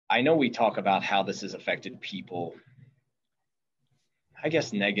I know we talk about how this has affected people, I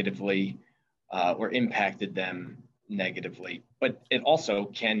guess, negatively, or impacted them negatively, but it also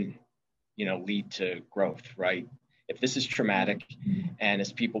can, lead to growth, right? If this is traumatic, and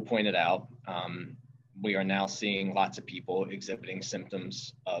as people pointed out, we are now seeing lots of people exhibiting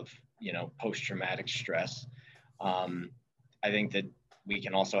symptoms of, post-traumatic stress. Um, I think that we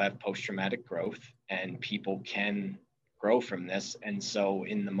can also have post-traumatic growth, and people can grow from this. And so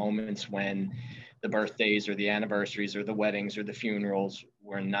in the moments when the birthdays or the anniversaries or the weddings or the funerals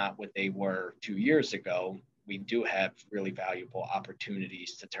were not what they were 2 years ago, we do have really valuable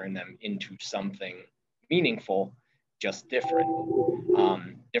opportunities to turn them into something meaningful, just different.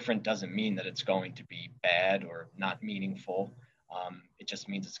 Different doesn't mean that it's going to be bad or not meaningful. It just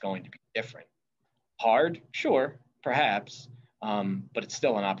means it's going to be different. Hard, sure, perhaps, but it's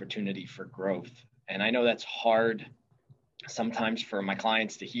still an opportunity for growth. And I know that's hard sometimes for my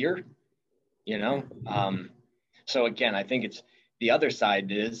clients to hear, you know. So again, I think it's the other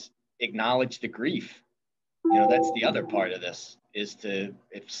side is acknowledge the grief. That's the other part of this is to,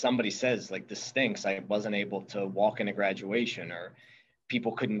 if somebody says like this stinks, I wasn't able to walk in a graduation, or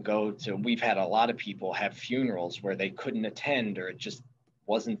people couldn't go to, we've had a lot of people have funerals where they couldn't attend, or it just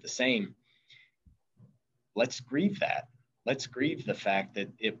wasn't the same. Let's grieve that. Let's grieve the fact that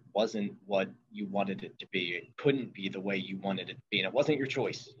it wasn't what you wanted it to be. It couldn't be the way you wanted it to be. And it wasn't your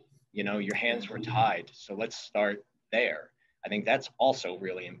choice. Your hands were tied. So let's start there. I think that's also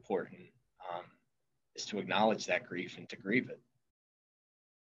really important, is to acknowledge that grief and to grieve it.